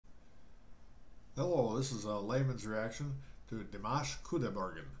Hello, this is Layman's reaction to Dimash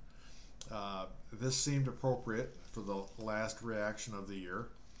Kudaibergen. This seemed appropriate for the last reaction of the year.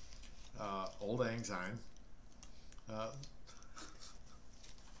 Auld Lang Syne. Uh,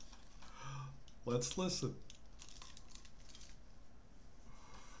 let's listen.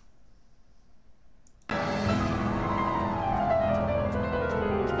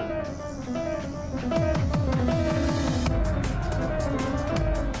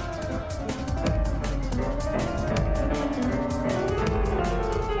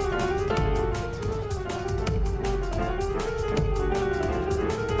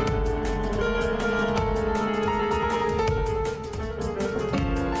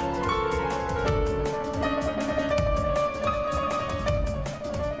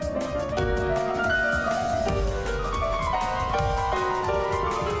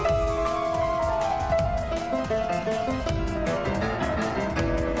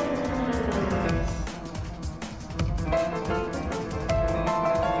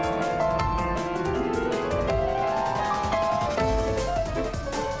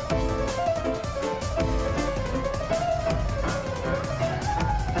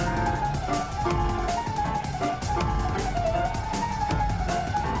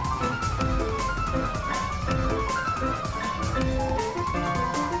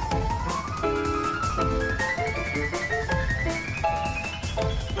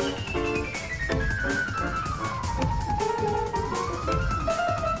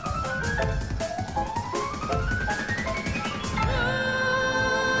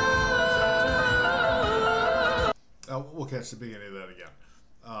 We'll catch the beginning of that again.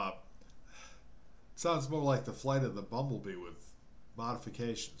 Uh, Sounds more like the flight of the Bumblebee with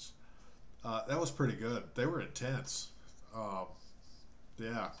modifications. That was pretty good. They were intense. Um,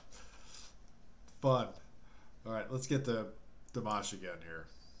 yeah, fun. All right, let's get the Dimash again here.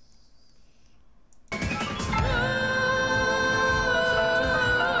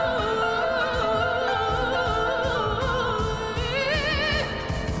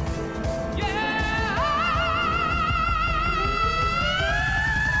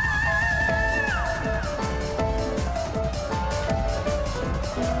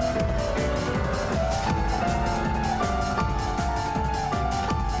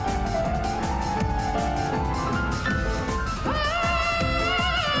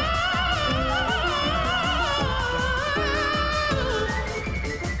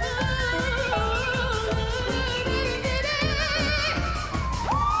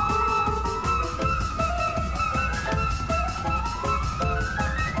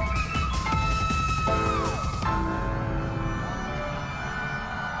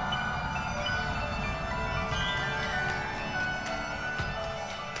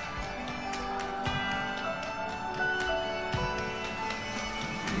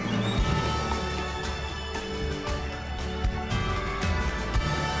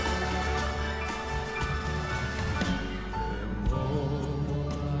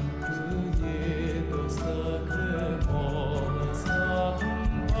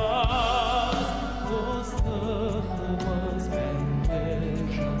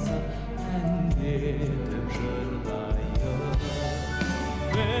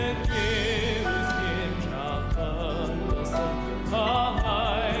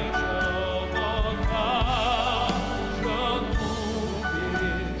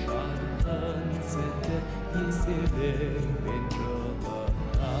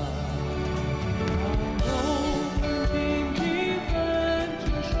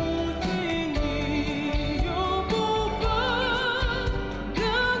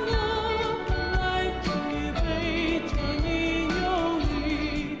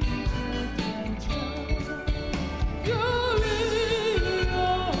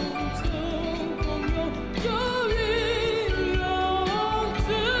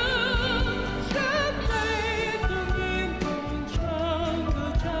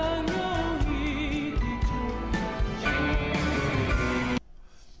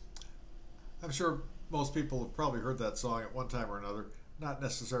 I'm sure most people have probably heard that song at one time or another, not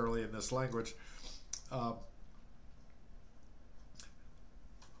necessarily in this language. Uh,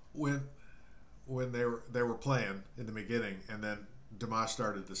 when they were playing in the beginning, and then Dimash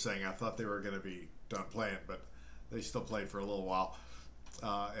started to sing, I thought they were going to be done playing, but they still played for a little while.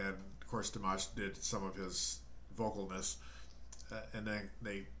 And of course, Dimash did some of his vocalness, and then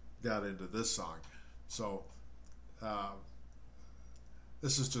they got into this song. So uh,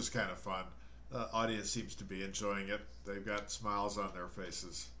 this is just kind of fun. Audience seems to be enjoying it. They've got smiles on their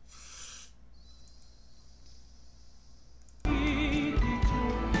faces.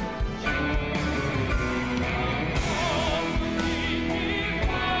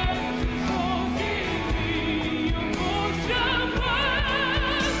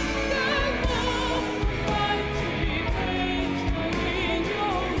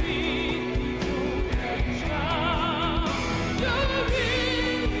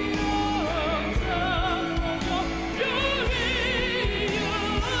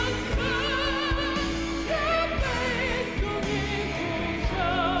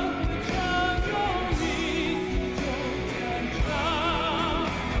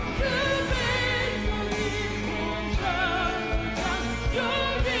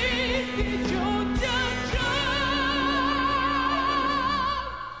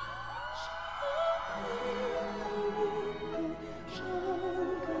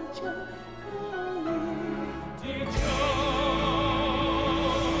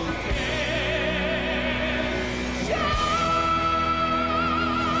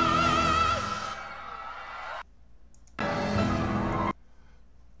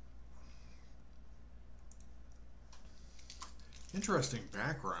 Interesting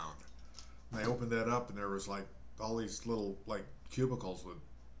background. And I opened that up, and there was like all these little like cubicles with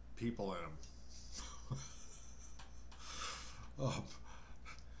people in them. Oh,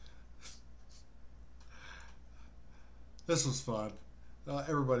 this was fun.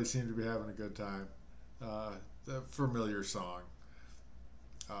 Everybody seemed to be having a good time. The familiar song.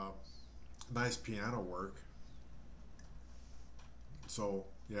 Um, Nice piano work. So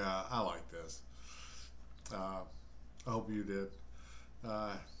yeah, I like this. I hope you did.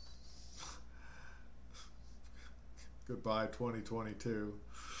 Uh, Goodbye 2022.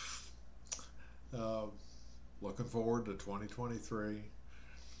 Uh, Looking forward to 2023.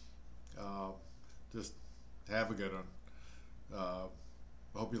 Just have a good one.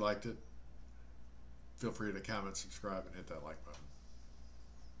 I hope you liked it. Feel free to comment, subscribe, and hit that like button.